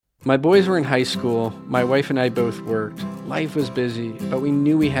My boys were in high school, my wife and I both worked. Life was busy, but we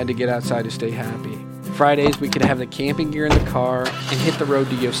knew we had to get outside to stay happy. Fridays, we could have the camping gear in the car and hit the road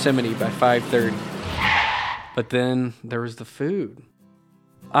to Yosemite by 5:30. But then there was the food.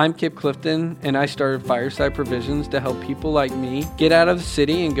 I'm Kip Clifton, and I started Fireside Provisions to help people like me get out of the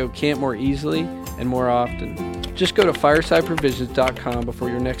city and go camp more easily and more often. Just go to firesideprovisions.com before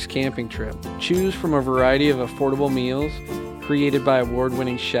your next camping trip. Choose from a variety of affordable meals created by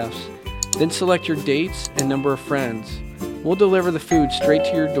award-winning chefs. Then select your dates and number of friends. We'll deliver the food straight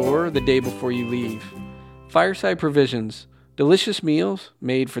to your door the day before you leave. Fireside Provisions. Delicious meals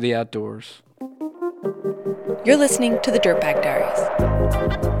made for the outdoors. You're listening to the Dirtbag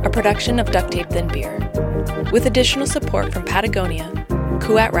Diaries, a production of Duct Tape Then Beer, with additional support from Patagonia,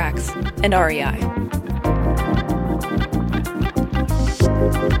 Kuat Racks, and REI.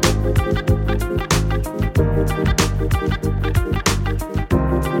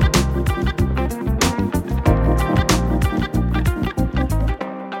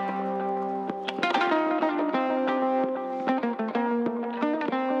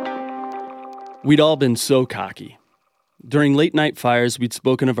 We'd all been so cocky. During late-night fires, we'd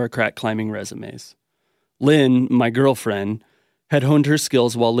spoken of our crack climbing resumes. Lynn, my girlfriend, had honed her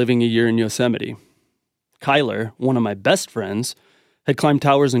skills while living a year in Yosemite. Kyler, one of my best friends, had climbed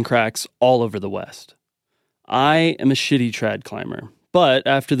towers and cracks all over the West. I am a shitty trad climber, but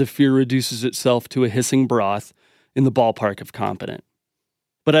after the fear reduces itself to a hissing broth, in the ballpark of competent.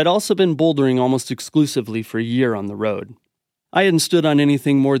 But I'd also been bouldering almost exclusively for a year on the road. I hadn't stood on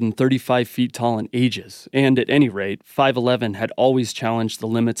anything more than 35 feet tall in ages, and at any rate, 5'11" had always challenged the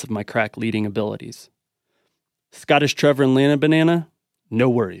limits of my crack leading abilities. Scottish Trevor and Lana Banana? No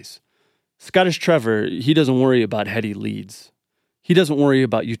worries. Scottish Trevor, he doesn't worry about heady leads. He doesn't worry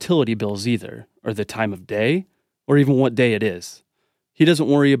about utility bills either, or the time of day, or even what day it is. He doesn't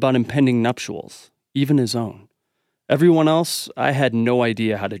worry about impending nuptials, even his own. Everyone else, I had no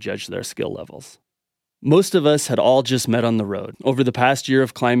idea how to judge their skill levels. Most of us had all just met on the road over the past year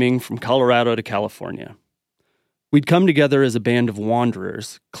of climbing from Colorado to California. We'd come together as a band of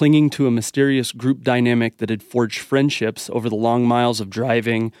wanderers, clinging to a mysterious group dynamic that had forged friendships over the long miles of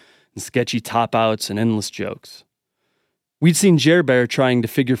driving and sketchy top-outs and endless jokes. We'd seen Jer Bear trying to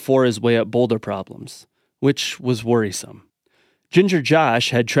figure four his way up boulder problems, which was worrisome. Ginger Josh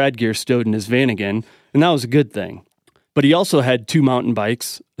had trad gear stowed in his van again, and that was a good thing. But he also had 2 mountain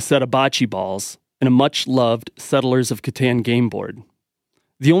bikes, a set of bocce balls, and a much-loved Settlers of Catan game board.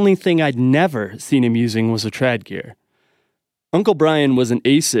 The only thing I'd never seen him using was a trad gear. Uncle Brian was an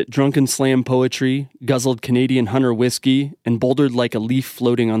ace at drunken slam poetry, guzzled Canadian Hunter whiskey, and bouldered like a leaf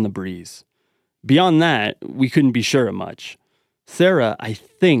floating on the breeze. Beyond that, we couldn't be sure of much. Sarah, I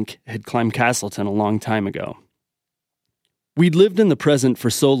think, had climbed Castleton a long time ago. We'd lived in the present for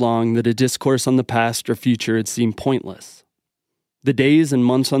so long that a discourse on the past or future had seemed pointless. The days and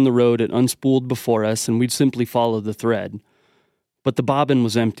months on the road had unspooled before us, and we'd simply follow the thread. But the bobbin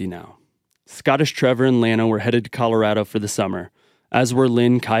was empty now. Scottish Trevor and Lana were headed to Colorado for the summer, as were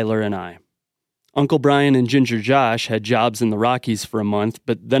Lynn, Kyler, and I. Uncle Brian and Ginger Josh had jobs in the Rockies for a month,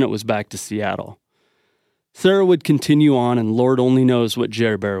 but then it was back to Seattle. Sarah would continue on, and Lord only knows what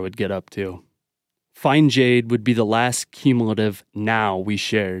Jer Bear would get up to. Fine Jade would be the last cumulative now we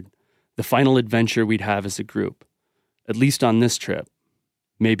shared, the final adventure we'd have as a group. At least on this trip.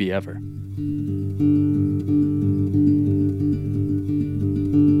 Maybe ever.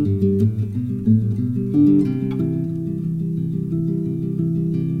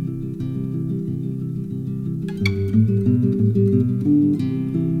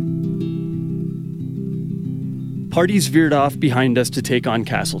 Parties veered off behind us to take on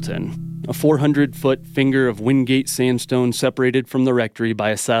Castleton, a 400-foot finger of Wingate sandstone separated from the rectory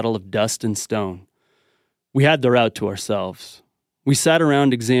by a saddle of dust and stone. We had the route to ourselves. We sat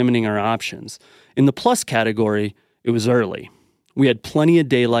around examining our options. In the plus category, it was early. We had plenty of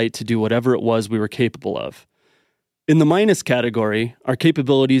daylight to do whatever it was we were capable of. In the minus category, our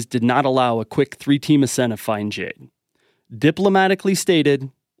capabilities did not allow a quick 3-team ascent of Fine Jade. Diplomatically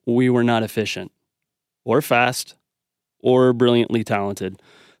stated, we were not efficient, or fast, or brilliantly talented.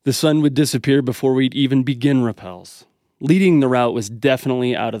 The sun would disappear before we'd even begin rappels. Leading the route was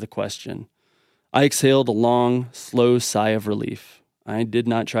definitely out of the question. I exhaled a long, slow sigh of relief. I did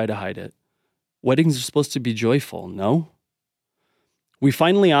not try to hide it. Weddings are supposed to be joyful, no? We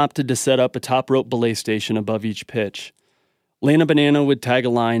finally opted to set up a top rope belay station above each pitch. Lana Banana would tag a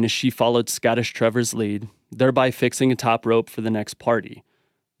line as she followed Scottish Trevor's lead, thereby fixing a top rope for the next party.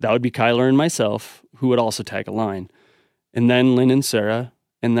 That would be Kyler and myself, who would also tag a line. And then Lynn and Sarah,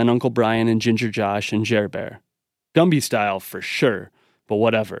 and then Uncle Brian and Ginger Josh and Jer Bear. Gumby style, for sure. but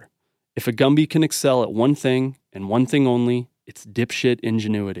whatever. If a Gumby can excel at one thing, and one thing only, it's dipshit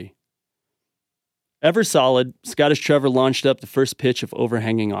ingenuity. Ever solid, Scottish Trevor launched up the first pitch of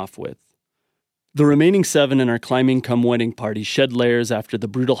overhanging off-width. The remaining 7 in our climbing-cum wedding party shed layers after the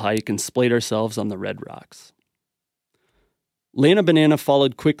brutal hike and splayed ourselves on the red rocks. Lana Banana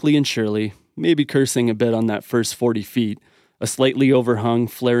followed quickly and surely, maybe cursing a bit on that first 40 feet, a slightly overhung,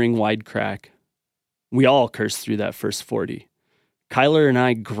 flaring wide crack. We all cursed through that first 40. Kyler and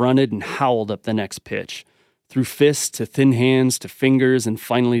I grunted and howled up the next pitch, through fists to thin hands to fingers and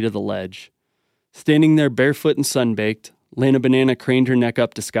finally to the ledge. Standing there barefoot and sunbaked, Lana Banana craned her neck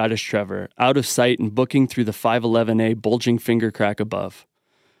up to Scottish Trevor, out of sight and booking through the 511A bulging finger crack above.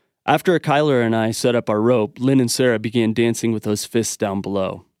 After Kyler and I set up our rope, Lynn and Sarah began dancing with those fists down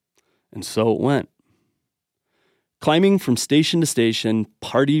below. And so it went. Climbing from station to station,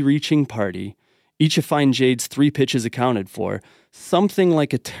 party reaching party, each of Fine Jade's 3 pitches accounted for, something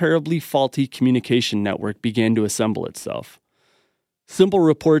like a terribly faulty communication network began to assemble itself. Simple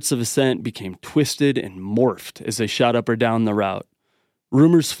reports of ascent became twisted and morphed as they shot up or down the route.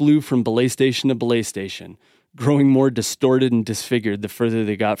 Rumors flew from belay station to belay station, growing more distorted and disfigured the further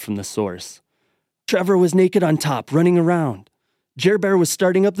they got from the source. Trevor was naked on top, running around. Jer Bear was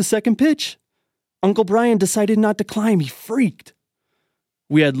starting up the second pitch. Uncle Brian decided not to climb. He freaked.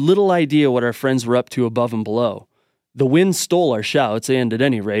 We had little idea what our friends were up to above and below. The wind stole our shouts, and at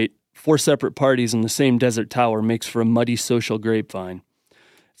any rate, 4 separate parties in the same desert tower makes for a muddy social grapevine.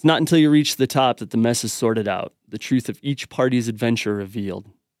 It's not until you reach the top that the mess is sorted out, the truth of each party's adventure revealed.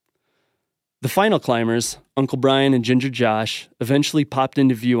 The final climbers, Uncle Brian and Ginger Josh, eventually popped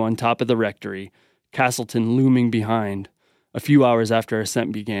into view on top of the rectory, Castleton looming behind, a few hours after our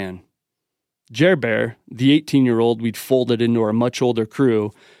ascent began. Jer Bear, the 18-year-old we'd folded into our much older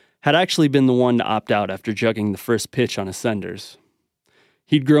crew, had actually been the one to opt out after jugging the first pitch on ascenders.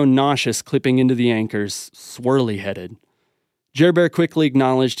 He'd grown nauseous clipping into the anchors, swirly-headed. Jer Bear quickly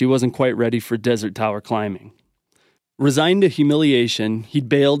acknowledged he wasn't quite ready for desert tower climbing. Resigned to humiliation, he'd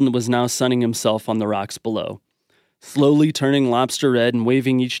bailed and was now sunning himself on the rocks below, slowly turning lobster red and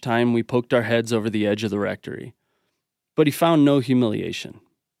waving each time we poked our heads over the edge of the rectory. But he found no humiliation.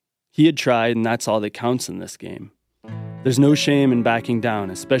 He had tried, and that's all that counts in this game. There's no shame in backing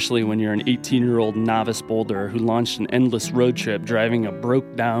down, especially when you're an 18-year-old novice boulderer who launched an endless road trip driving a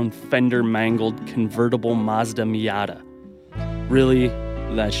broke-down, fender-mangled, convertible Mazda Miata. Really,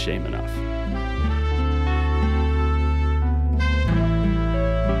 that's shame enough.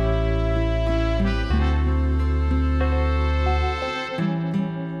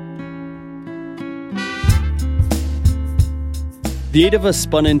 The 8 of us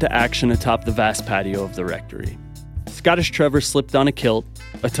spun into action atop the vast patio of the rectory. Scottish Trevor slipped on a kilt,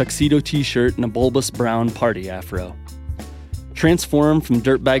 a tuxedo t-shirt, and a bulbous brown party afro. Transformed from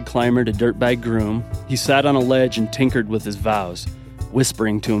dirtbag climber to dirtbag groom, he sat on a ledge and tinkered with his vows,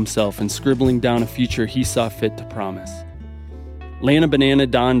 whispering to himself and scribbling down a future he saw fit to promise. Lana Banana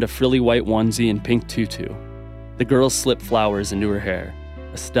donned a frilly white onesie and pink tutu. The girl slipped flowers into her hair,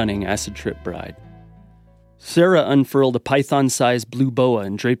 a stunning acid trip bride. Sarah unfurled a python-sized blue boa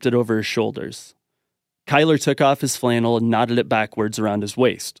and draped it over her shoulders. Kyler took off his flannel and knotted it backwards around his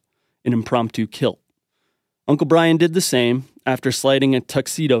waist, an impromptu kilt. Uncle Brian did the same, after sliding a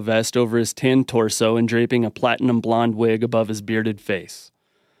tuxedo vest over his tanned torso and draping a platinum blonde wig above his bearded face.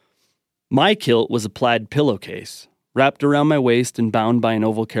 My kilt was a plaid pillowcase, wrapped around my waist and bound by an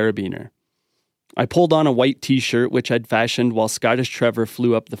oval carabiner. I pulled on a white t-shirt which I'd fashioned while Scottish Trevor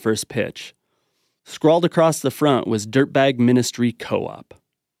flew up the first pitch. Scrawled across the front was Dirtbag Ministry Co-op.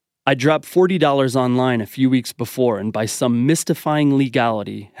 I dropped $40 online a few weeks before and by some mystifying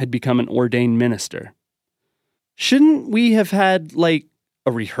legality had become an ordained minister. Shouldn't we have had,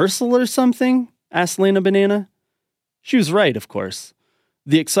 a rehearsal or something? Asked Lana Banana. She was right, of course.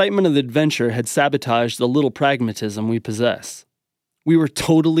 The excitement of the adventure had sabotaged the little pragmatism we possess. We were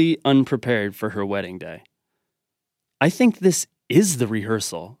totally unprepared for her wedding day. I think this is the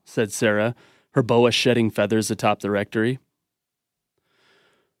rehearsal, said Sarah, her boa shedding feathers atop the rectory.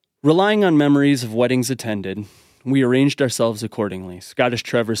 Relying on memories of weddings attended, we arranged ourselves accordingly, Scottish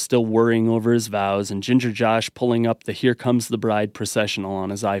Trevor still worrying over his vows and Ginger Josh pulling up the Here Comes the Bride processional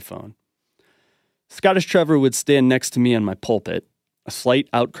on his iPhone. Scottish Trevor would stand next to me on my pulpit, a slight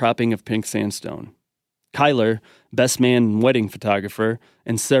outcropping of pink sandstone. Kyler, best man and wedding photographer,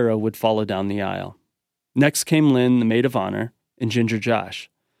 and Sarah would follow down the aisle. Next came Lynn, the maid of honor, and Ginger Josh.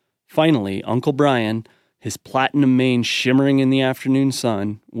 Finally, Uncle Brian, his platinum mane shimmering in the afternoon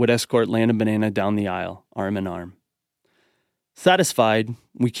sun, would escort Lana Banana down the aisle, arm in arm. Satisfied,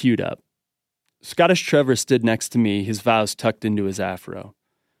 we queued up. Scottish Trevor stood next to me, his vows tucked into his afro.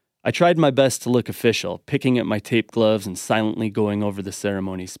 I tried my best to look official, picking at my tape gloves and silently going over the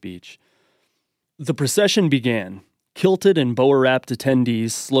ceremony speech. The procession began, kilted and boa-wrapped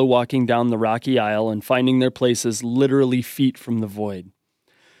attendees slow walking down the rocky aisle and finding their places literally feet from the void.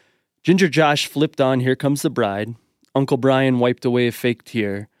 Ginger Josh flipped on Here Comes the Bride, Uncle Brian wiped away a fake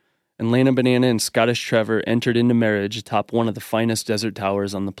tear, and Lana Banana and Scottish Trevor entered into marriage atop one of the finest desert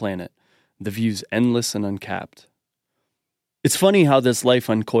towers on the planet, the views endless and uncapped. It's funny how this life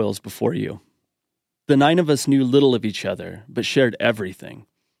uncoils before you. The 9 of us knew little of each other, but shared everything.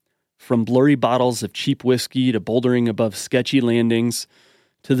 From blurry bottles of cheap whiskey to bouldering above sketchy landings,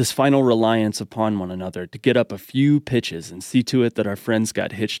 to this final reliance upon one another to get up a few pitches and see to it that our friends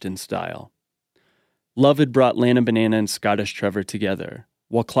got hitched in style. Love had brought Lana Banana and Scottish Trevor together,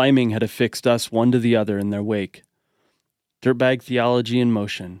 while climbing had affixed us one to the other in their wake. Dirtbag theology in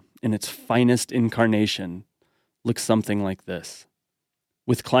motion, in its finest incarnation, looks something like this.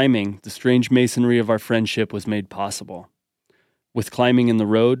 With climbing, the strange masonry of our friendship was made possible. With climbing in the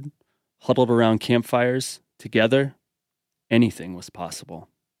road, huddled around campfires, together, anything was possible.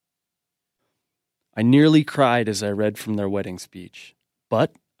 I nearly cried as I read from their wedding speech,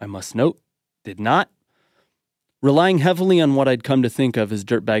 but, I must note, did not. Relying heavily on what I'd come to think of as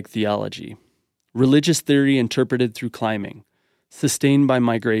dirtbag theology, religious theory interpreted through climbing, sustained by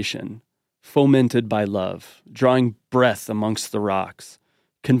migration, fomented by love, drawing breath amongst the rocks,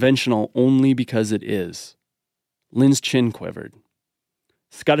 conventional only because it is. Lynn's chin quivered.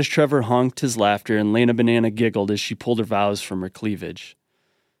 Scottish Trevor honked his laughter and Lana Banana giggled as she pulled her vows from her cleavage.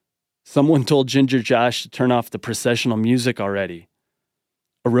 Someone told Ginger Josh to turn off the processional music already.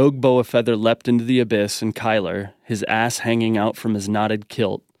 A rogue boa feather leapt into the abyss and Kyler, his ass hanging out from his knotted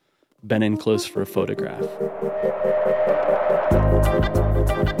kilt, bent in close for a photograph.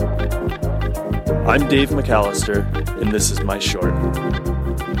 I'm Dave McAllister, and this is my short.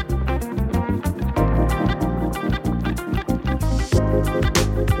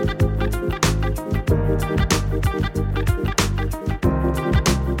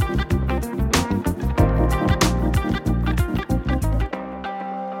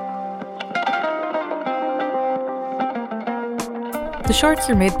 The shorts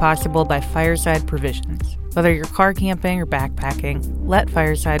are made possible by Fireside Provisions. Whether you're car camping or backpacking, let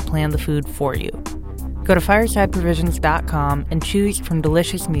Fireside plan the food for you. Go to firesideprovisions.com and choose from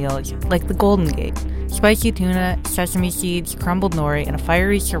delicious meals like the Golden Gate, spicy tuna, sesame seeds, crumbled nori, and a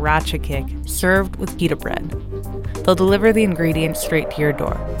fiery sriracha kick served with pita bread. They'll deliver the ingredients straight to your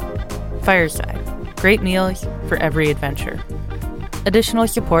door. Fireside. Great meals for every adventure. Additional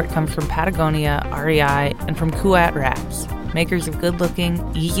support comes from Patagonia, REI, and from Kuat Racks, makers of good-looking,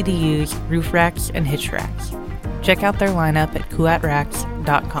 easy-to-use roof racks and hitch racks. Check out their lineup at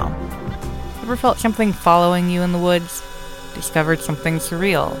kuatracks.com. Ever felt something following you in the woods? Discovered something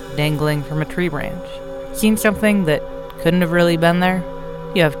surreal dangling from a tree branch? Seen something that couldn't have really been there?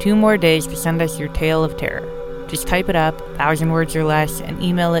 You have 2 more days to send us your tale of terror. Just type it up, 1,000 words or less, and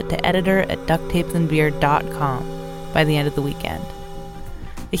email it to editor@ducktapethandbeer.com by the end of the weekend.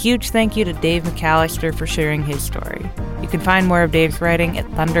 A huge thank you to Dave McAllister for sharing his story. You can find more of Dave's writing at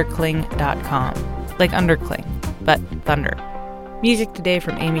thunderkling.com. Like undercling, but thunder. Music today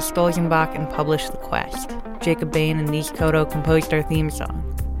from Amy Stolzenbach and Publish The Quest. Jacob Bain and Nish Koto composed our theme song.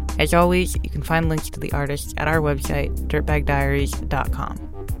 As always, you can find links to the artists at our website, dirtbagdiaries.com.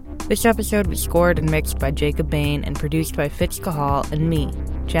 This episode was scored and mixed by Jacob Bain and produced by Fitz Cahal and me,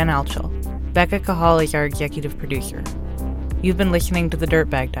 Jen Alchel. Becca Cahal is our executive producer. You've been listening to the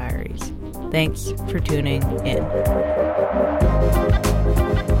Dirtbag Diaries. Thanks for tuning in.